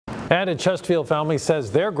And a Chesterfield family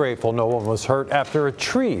says they're grateful no one was hurt after a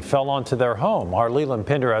tree fell onto their home. Our Leland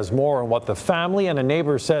Pinder has more on what the family and a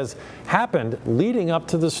neighbor says happened leading up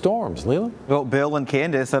to the storms. Leland? Well, Bill and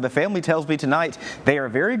Candace, the family tells me tonight they are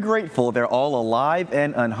very grateful they're all alive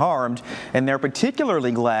and unharmed, and they're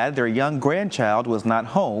particularly glad their young grandchild was not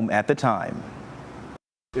home at the time.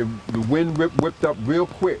 The wind whipped up real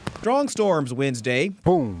quick. Strong storms Wednesday.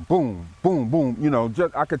 Boom, boom, boom, boom. You know,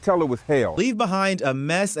 I could tell it was hail. Leave behind a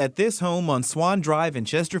mess at this home on Swan Drive in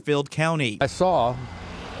Chesterfield County. I saw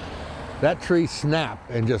that tree snap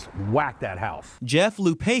and just whack that house. Jeff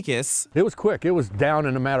Lupakis. It was quick. It was down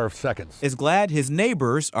in a matter of seconds. Is glad his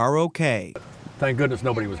neighbors are okay. Thank goodness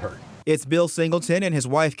nobody was hurt. It's Bill Singleton and his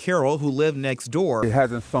wife Carole who live next door. It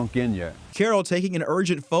hasn't sunk in yet. Carole taking an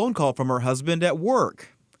urgent phone call from her husband at work.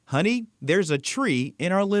 Honey, there's a tree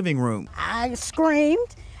in our living room. I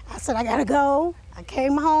screamed. I said, I gotta go. I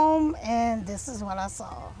came home and this is what I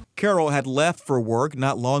saw. Carole had left for work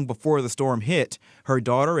not long before the storm hit. Her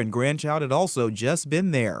daughter and grandchild had also just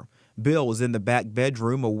been there. Bill was in the back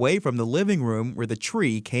bedroom away from the living room where the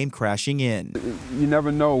tree came crashing in. You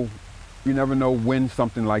never know when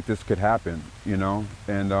something like this could happen, you know,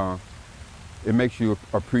 and it makes you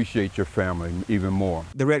appreciate your family even more.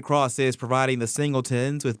 The Red Cross is providing the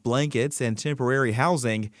Singletons with blankets and temporary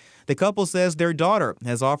housing. The couple says their daughter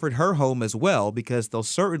has offered her home as well because they'll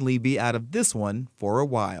certainly be out of this one for a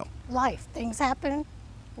while. Life, things happen.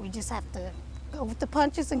 We just have to go with the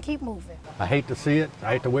punches and keep moving. I hate to see it.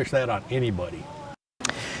 I hate to wish that on anybody.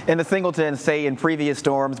 And the Singletons say in previous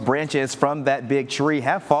storms, branches from that big tree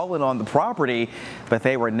have fallen on the property, but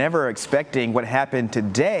they were never expecting what happened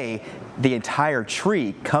today, the entire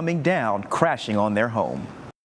tree coming down, crashing on their home.